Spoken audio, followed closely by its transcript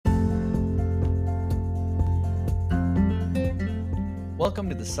Welcome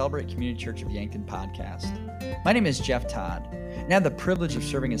to the Celebrate Community Church of Yankton podcast. My name is Jeff Todd, and I have the privilege of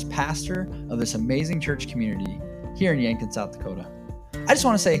serving as pastor of this amazing church community here in Yankton, South Dakota. I just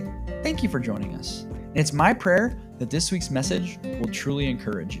want to say thank you for joining us. And it's my prayer that this week's message will truly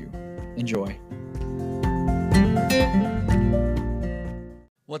encourage you. Enjoy.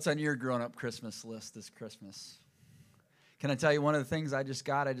 What's on your grown-up Christmas list this Christmas? Can I tell you one of the things I just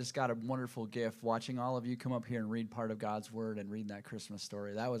got a wonderful gift watching all of you come up here and read part of God's Word and read that Christmas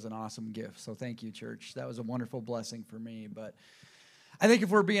story. That was an awesome gift, so thank you, church. That was a wonderful blessing for me. But I think if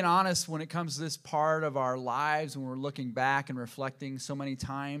we're being honest, when it comes to this part of our lives, when we're looking back and reflecting, so many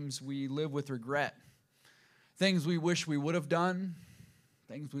times we live with regret. Things we wish we would have done,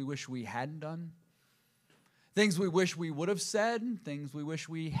 things we wish we hadn't done, things we wish we would have said, things we wish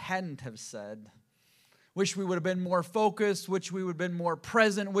we hadn't have said. Wish we would have been more focused, wish we would have been more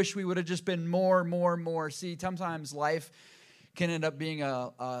present, wish we would have just been more. See, sometimes life can end up being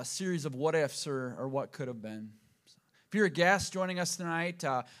a series of what ifs or what could have been. If you're a guest joining us tonight,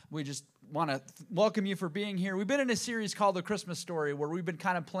 we just want to welcome you for being here. We've been in a series called The Christmas Story, where we've been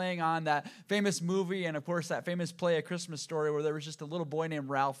kind of playing on that famous movie and, of course, that famous play, A Christmas Story, where there was just a little boy named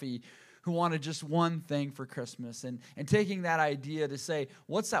Ralphie who wanted just one thing for Christmas, and taking that idea to say,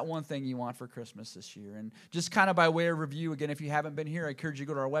 what's that one thing you want for Christmas this year? And just kind of by way of review, again, if you haven't been here, I encourage you to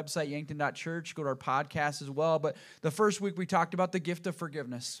go to our website, yankton.church, go to our podcast as well. But the first week we talked about the gift of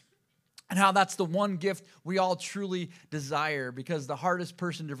forgiveness and how that's the one gift we all truly desire, because the hardest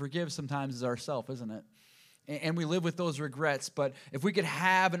person to forgive sometimes is ourselves, isn't it? And we live with those regrets. But if we could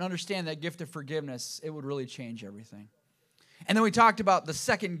have and understand that gift of forgiveness, it would really change everything. And then we talked about the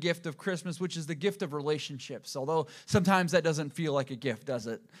second gift of Christmas, which is the gift of relationships, although sometimes that doesn't feel like a gift, does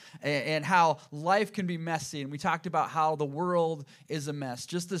it? And how life can be messy. And we talked about how the world is a mess.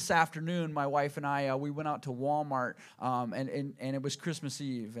 Just this afternoon, my wife and I, we went out to Walmart, and it was Christmas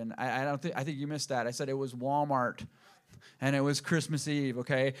Eve. And I think you missed that. I said it was Walmart. And it was Christmas Eve,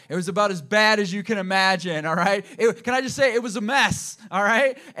 okay? It was about as bad as you can imagine, all right? Can I just say it was a mess, all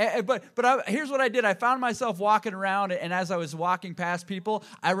right? But here's what I did. I found myself walking around, and as I was walking past people,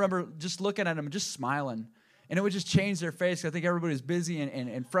 I remember just looking at them and just smiling. And it would just change their face. I think everybody was busy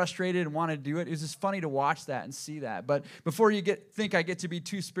and frustrated and wanted to do it. It was just funny to watch that and see that. But before you think I get to be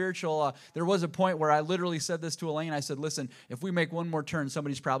too spiritual, there was a point where I literally said this to Elaine. I said, listen, if we make one more turn,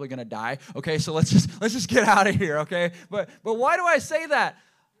 somebody's probably going to die. Okay, so let's just get out of here, okay? But why do I say that?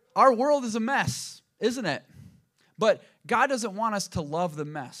 Our world is a mess, isn't it? But God doesn't want us to love the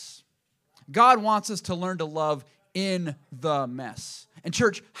mess. God wants us to learn to love in the mess. And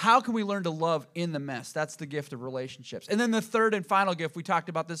church, how can we learn to love in the mess? That's the gift of relationships. And then the third and final gift, we talked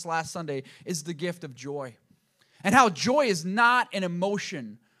about this last Sunday, is the gift of joy. And how joy is not an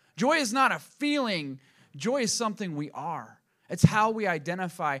emotion. Joy is not a feeling. Joy is something we are. It's how we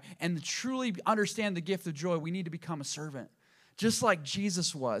identify. And to truly understand the gift of joy, we need to become a servant, just like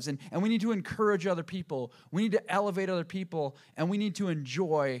Jesus was. And we need to encourage other people. We need to elevate other people. And we need to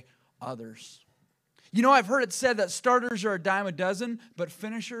enjoy others. You know, I've heard it said that starters are a dime a dozen, but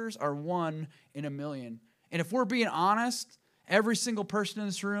finishers are one in a million. And if we're being honest, every single person in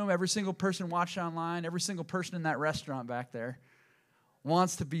this room, every single person watching online, every single person in that restaurant back there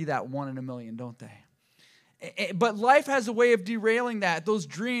wants to be that one in a million, don't they? But life has a way of derailing that, those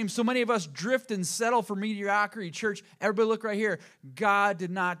dreams. So many of us drift and settle for mediocrity. Church, everybody look right here. God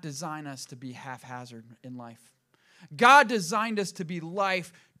did not design us to be haphazard in life. God designed us to be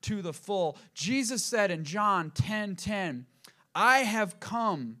life to the full. Jesus said in John 10:10, I have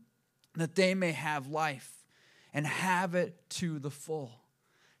come that they may have life and have it to the full.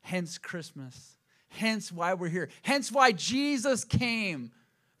 Hence Christmas. Hence why we're here. Hence why Jesus came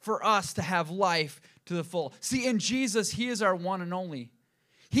for us to have life to the full. See, in Jesus, He is our one and only.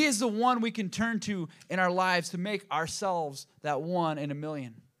 He is the one we can turn to in our lives to make ourselves that one in a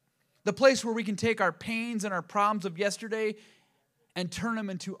million. The place where we can take our pains and our problems of yesterday and turn them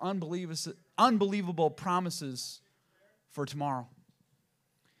into unbelievable promises for tomorrow.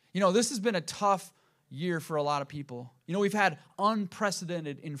 You know, this has been a tough year for a lot of people. You know, we've had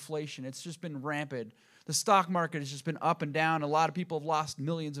unprecedented inflation. It's just been rampant. The stock market has just been up and down. A lot of people have lost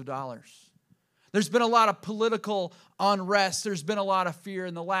millions of dollars. There's been a lot of political unrest. There's been a lot of fear.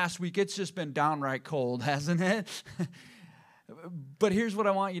 In the last week, it's just been downright cold, hasn't it? But here's what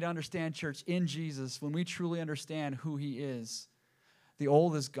I want you to understand, church. In Jesus, when we truly understand who He is, the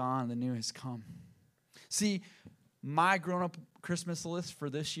old is gone, the new has come. See, my grown-up Christmas list for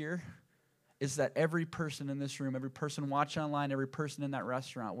this year is that every person in this room, every person watching online, every person in that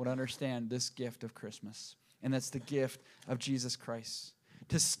restaurant would understand this gift of Christmas. And that's the gift of Jesus Christ.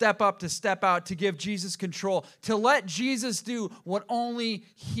 to step up, to step out, to give Jesus control, to let Jesus do what only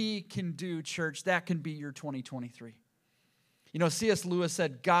he can do, church. That can be your 2023. You know, C.S. Lewis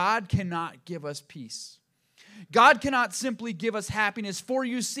said, God cannot give us peace. God cannot simply give us happiness, for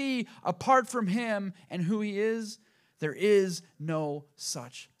you see, apart from him and who he is, there is no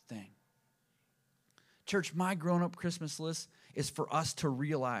such thing. Church, my grown-up Christmas list is for us to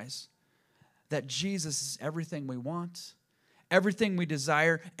realize that Jesus is everything we want, everything we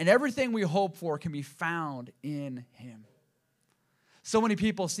desire, and everything we hope for can be found in him. So many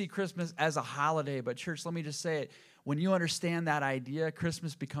people see Christmas as a holiday, but church, let me just say it. When you understand that idea,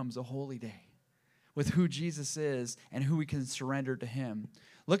 Christmas becomes a holy day with who Jesus is and who we can surrender to him.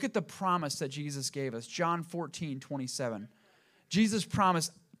 Look at the promise that Jesus gave us. John 14:27. Jesus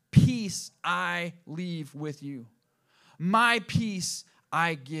promised, peace I leave with you. My peace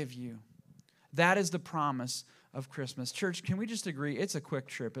I give you. That is the promise of Christmas. Church, can we just agree? It's a quick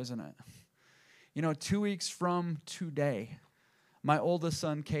trip, isn't it? You know, 2 weeks from today, my oldest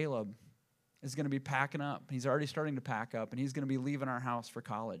son, Caleb, is going to be packing up. He's already starting to pack up, and he's going to be leaving our house for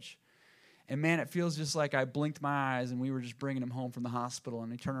college. And man, it feels just like I blinked my eyes, and we were just bringing him home from the hospital,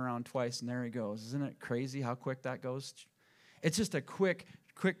 and he turned around twice, and there he goes. Isn't it crazy how quick that goes? It's just a quick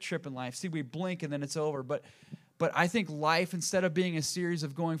trip in life. See, we blink, and then it's over. But I think life, instead of being a series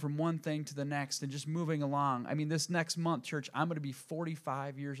of going from one thing to the next and just moving along, I mean, this next month, church, I'm going to be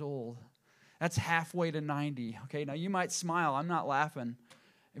 45 years old. That's halfway to 90, okay? Now, you might smile. I'm not laughing.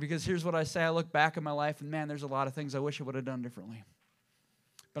 Because here's what I say. I look back at my life, and man, there's a lot of things I wish I would have done differently.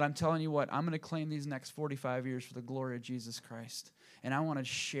 But I'm telling you what, I'm going to claim these next 45 years for the glory of Jesus Christ. And I want to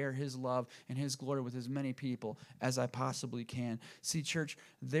share his love and his glory with as many people as I possibly can. See, church,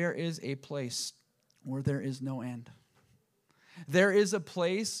 there is a place where there is no end. There is a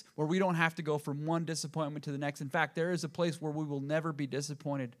place where we don't have to go from one disappointment to the next. In fact, there is a place where we will never be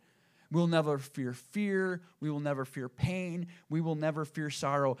disappointed. We'll never fear fear. We will never fear pain. We will never fear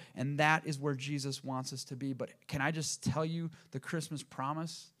sorrow. And that is where Jesus wants us to be. But can I just tell you the Christmas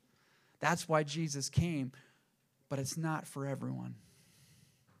promise? That's why Jesus came. But it's not for everyone.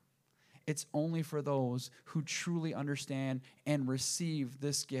 It's only for those who truly understand and receive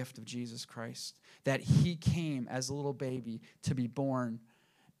this gift of Jesus Christ. That he came as a little baby to be born,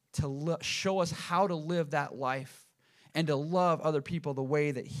 to show us how to live that life, and to love other people the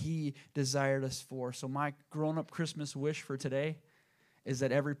way that he desired us for. So my grown-up Christmas wish for today is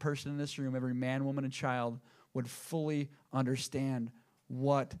that every person in this room, every man, woman, and child would fully understand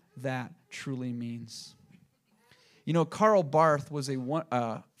what that truly means. You know, Karl Barth was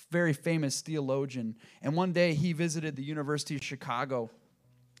a very famous theologian, and one day he visited the University of Chicago,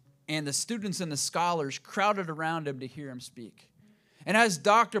 and the students and the scholars crowded around him to hear him speak. And as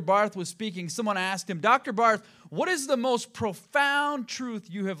Dr. Barth was speaking, someone asked him, Dr. Barth, what is the most profound truth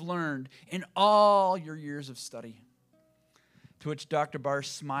you have learned in all your years of study? To which Dr. Barth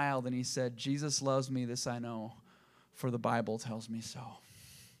smiled and he said, Jesus loves me, this I know, for the Bible tells me so.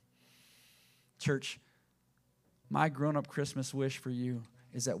 Church, my grown-up Christmas wish for you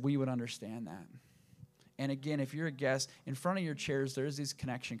is that we would understand that. And again, if you're a guest, in front of your chairs, there's these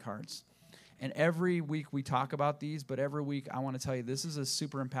connection cards. And every week we talk about these, but every week I want to tell you this is a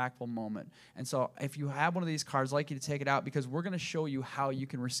super impactful moment. And so if you have one of these cards, I'd like you to take it out because we're going to show you how you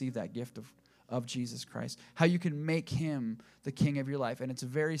can receive that gift of Jesus Christ, how you can make him the king of your life. And it's a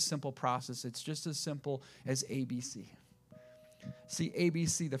very simple process. It's just as simple as ABC. See,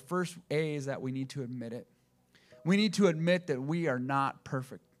 ABC, the first A is that we need to admit it. We need to admit that we are not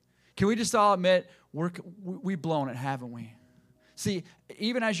perfect. Can we just all admit we've blown it, haven't we? See,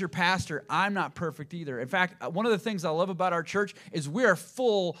 even as your pastor, I'm not perfect either. In fact, one of the things I love about our church is we are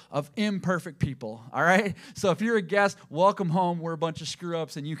full of imperfect people, all right? So if you're a guest, welcome home. We're a bunch of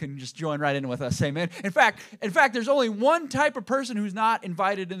screw-ups, and you can just join right in with us, amen? In fact, there's only one type of person who's not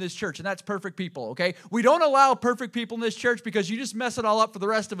invited in this church, and that's perfect people, okay? We don't allow perfect people in this church because you just mess it all up for the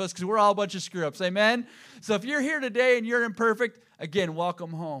rest of us because we're all a bunch of screw-ups, amen? So if you're here today and you're imperfect, again,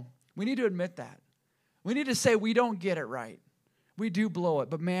 welcome home. We need to admit that. We need to say we don't get it right. We do blow it,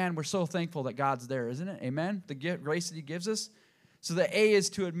 but man, we're so thankful that God's there, isn't it? Amen? The grace that he gives us. So the A is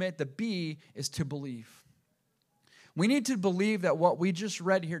to admit, the B is to believe. We need to believe that what we just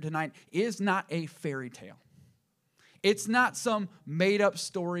read here tonight is not a fairy tale. It's not some made-up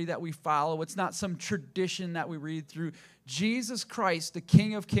story that we follow. It's not some tradition that we read through. Jesus Christ, the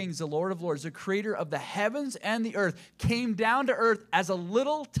King of Kings, the Lord of Lords, the creator of the heavens and the earth, came down to earth as a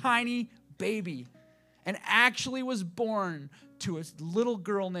little tiny baby and actually was born to a little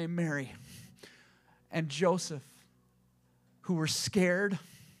girl named Mary and Joseph, who were scared,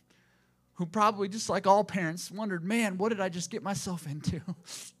 who probably, just like all parents, wondered, man, what did I just get myself into?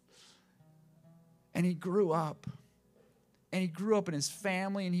 And he grew up. And he grew up in his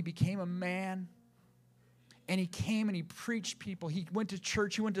family, and he became a man. And he came and he preached people. He went to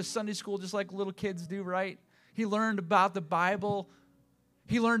church. He went to Sunday school just like little kids do, right? He learned about the Bible.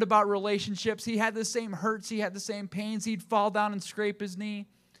 He learned about relationships. He had the same hurts. He had the same pains. He'd fall down and scrape his knee.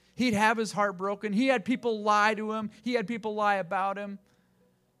 He'd have his heart broken. He had people lie to him. He had people lie about him.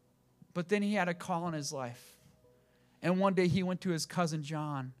 But then he had a call in his life. And one day he went to his cousin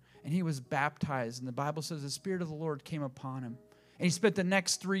John, and he was baptized. And the Bible says the Spirit of the Lord came upon him. And he spent the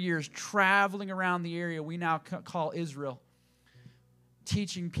next 3 years traveling around the area we now call Israel,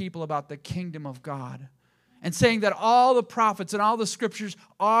 teaching people about the kingdom of God and saying that all the prophets and all the scriptures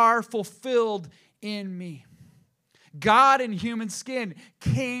are fulfilled in me. God in human skin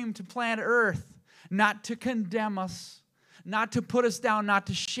came to planet Earth, not to condemn us, not to put us down, not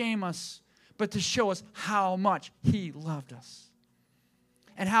to shame us, but to show us how much He loved us.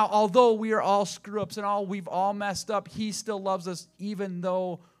 And how, although we are all screw-ups and we've all messed up, He still loves us even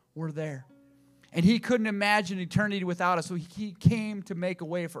though we're there. And He couldn't imagine eternity without us, so He came to make a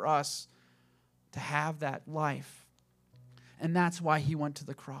way for us to have that life. And that's why He went to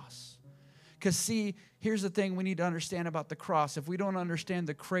the cross. Because see, here's the thing we need to understand about the cross. If we don't understand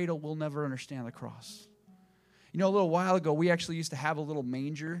the cradle, we'll never understand the cross. You know, a little while ago, we actually used to have a little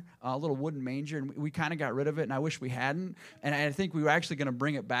manger, a little wooden manger, and we kind of got rid of it, and I wish we hadn't. And I think we were actually going to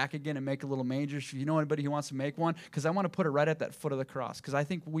bring it back again and make a little manger. So if you know anybody who wants to make one, because I want to put it right at that foot of the cross, because I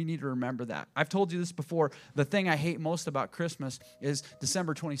think we need to remember that. I've told you this before. The thing I hate most about Christmas is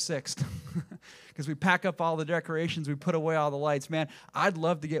December 26th, because we pack up all the decorations, we put away all the lights. Man, I'd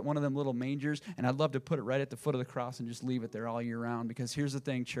love to get one of them little mangers, and I'd love to put it right at the foot of the cross and just leave it there all year round, because here's the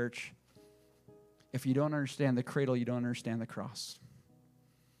thing, church. If you don't understand the cradle, you don't understand the cross.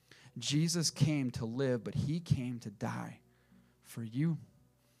 Jesus came to live, but He came to die for you,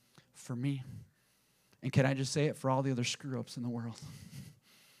 for me. And can I just say it for all the other screw-ups in the world?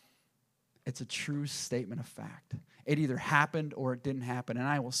 It's a true statement of fact. It either happened or it didn't happen, and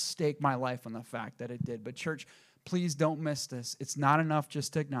I will stake my life on the fact that it did. But church, please don't miss this. It's not enough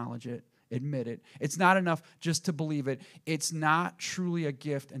just to acknowledge it. Admit it. It's not enough just to believe it. It's not truly a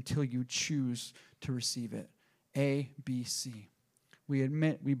gift until you choose to receive it. A, B, C. We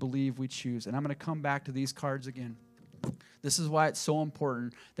admit, we believe, we choose. And I'm going to come back to these cards again. This is why it's so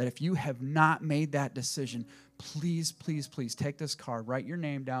important that if you have not made that decision, please, please, please take this card, write your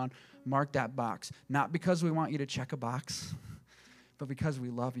name down, mark that box. Not because we want you to check a box, but because we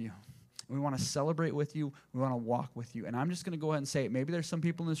love you. We want to celebrate with you. We want to walk with you. And I'm just going to go ahead and say it. Maybe there's some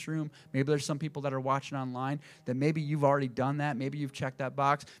people in this room, maybe there's some people that are watching online that maybe you've already done that. Maybe you've checked that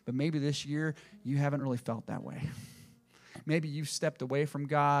box, but maybe this year you haven't really felt that way. Maybe you've stepped away from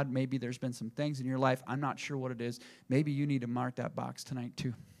God. Maybe there's been some things in your life. I'm not sure what it is. Maybe you need to mark that box tonight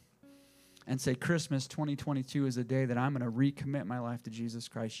too and say, Christmas 2022 is a day that I'm going to recommit my life to Jesus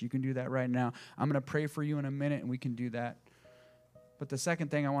Christ. You can do that right now. I'm going to pray for you in a minute, and we can do that. But the second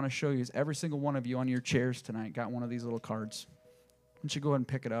thing I want to show you is every single one of you on your chairs tonight got one of these little cards. You should go ahead and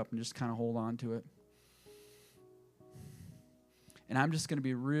pick it up and just kind of hold on to it. And I'm just going to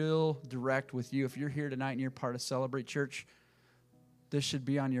be real direct with you. If you're here tonight and you're part of Celebrate Church, this should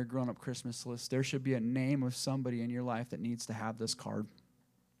be on your grown-up Christmas list. There should be a name of somebody in your life that needs to have this card.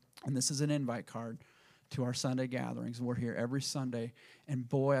 And this is an invite card to our Sunday gatherings. We're here every Sunday. And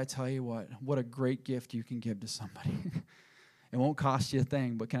boy, I tell you what a great gift you can give to somebody. It won't cost you a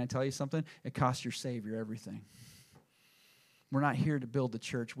thing, but can I tell you something? It costs your Savior everything. We're not here to build the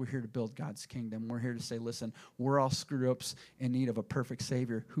church. We're here to build God's kingdom. We're here to say, listen, we're all screw-ups in need of a perfect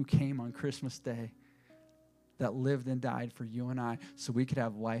Savior who came on Christmas Day, that lived and died for you and I so we could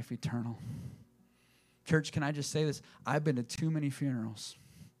have life eternal. Church, can I just say this? I've been to too many funerals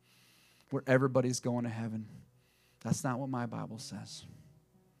where everybody's going to heaven. That's not what my Bible says.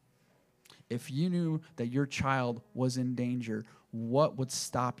 If you knew that your child was in danger, what would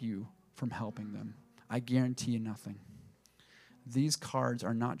stop you from helping them? I guarantee you nothing. These cards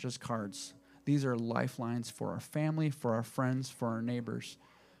are not just cards. These are lifelines for our family, for our friends, for our neighbors.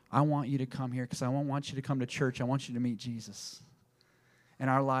 I want you to come here because I don't want you to come to church. I want you to meet Jesus. And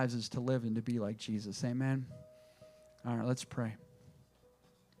our lives is to live and to be like Jesus. Amen? All right, let's pray.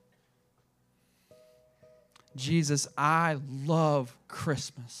 Jesus, I love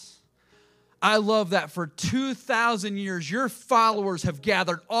Christmas. I love that for 2,000 years, your followers have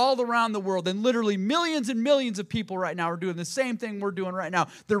gathered all around the world, and literally millions and millions of people right now are doing the same thing we're doing right now.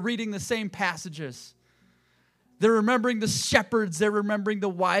 They're reading the same passages. They're remembering the shepherds. They're remembering the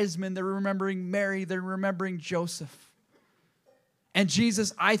wise men. They're remembering Mary. They're remembering Joseph. And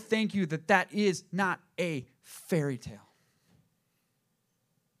Jesus, I thank you that that is not a fairy tale.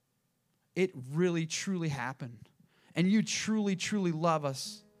 It really, truly happened. And you truly, truly love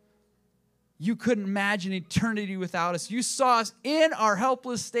us. You couldn't imagine eternity without us. You saw us in our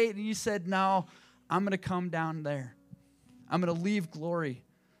helpless state, and you said, no, I'm going to come down there. I'm going to leave glory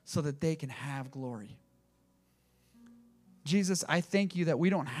so that they can have glory. Jesus, I thank you that we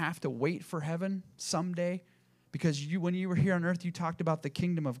don't have to wait for heaven someday, because when you were here on earth, you talked about the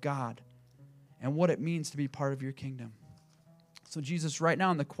kingdom of God and what it means to be part of your kingdom. So Jesus, right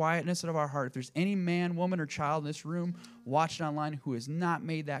now in the quietness of our heart, if there's any man, woman, or child in this room watching online who has not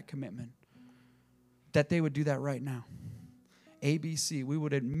made that commitment, that they would do that right now. ABC, we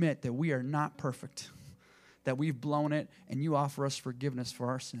would admit that we are not perfect, that we've blown it, and you offer us forgiveness for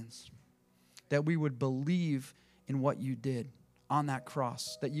our sins. That we would believe in what you did on that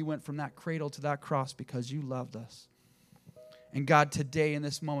cross, that you went from that cradle to that cross because you loved us. And God, today in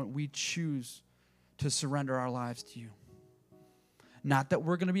this moment, we choose to surrender our lives to you. Not that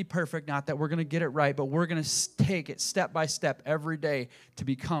we're going to be perfect, not that we're going to get it right, but we're going to take it step by step every day to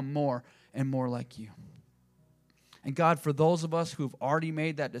become more and more like you. And God, for those of us who've already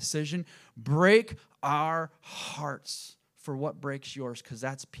made that decision, break our hearts for what breaks yours, because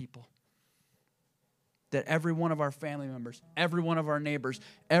that's people. That every one of our family members, every one of our neighbors,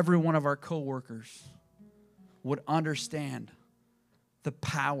 every one of our coworkers would understand the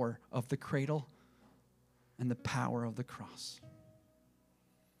power of the cradle and the power of the cross.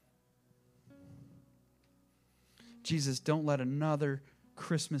 Jesus, don't let another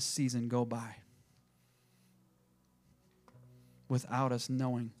Christmas season go by without us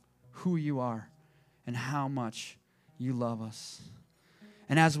knowing who you are and how much you love us.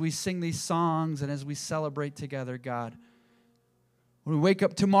 And as we sing these songs and as we celebrate together, God, when we wake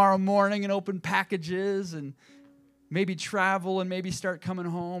up tomorrow morning and open packages and maybe travel and maybe start coming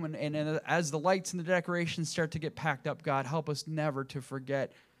home, and as the lights and the decorations start to get packed up, God, help us never to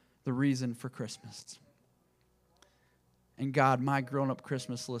forget the reason for Christmas. And God, my grown-up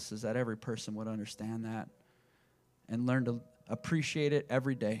Christmas list is that every person would understand that and learn to appreciate it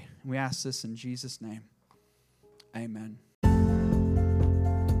every day. We ask this in Jesus' name. Amen.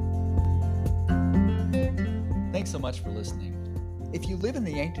 Thanks so much for listening. If you live in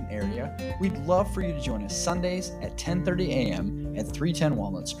the Yankton area, we'd love for you to join us Sundays at 10:30 a.m. at 310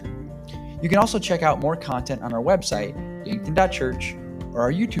 Walnut Street. You can also check out more content on our website, yankton.church, or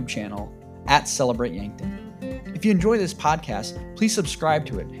our YouTube channel, @CelebrateYankton. If you enjoy this podcast, please subscribe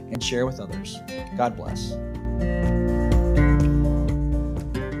to it and share with others. God bless.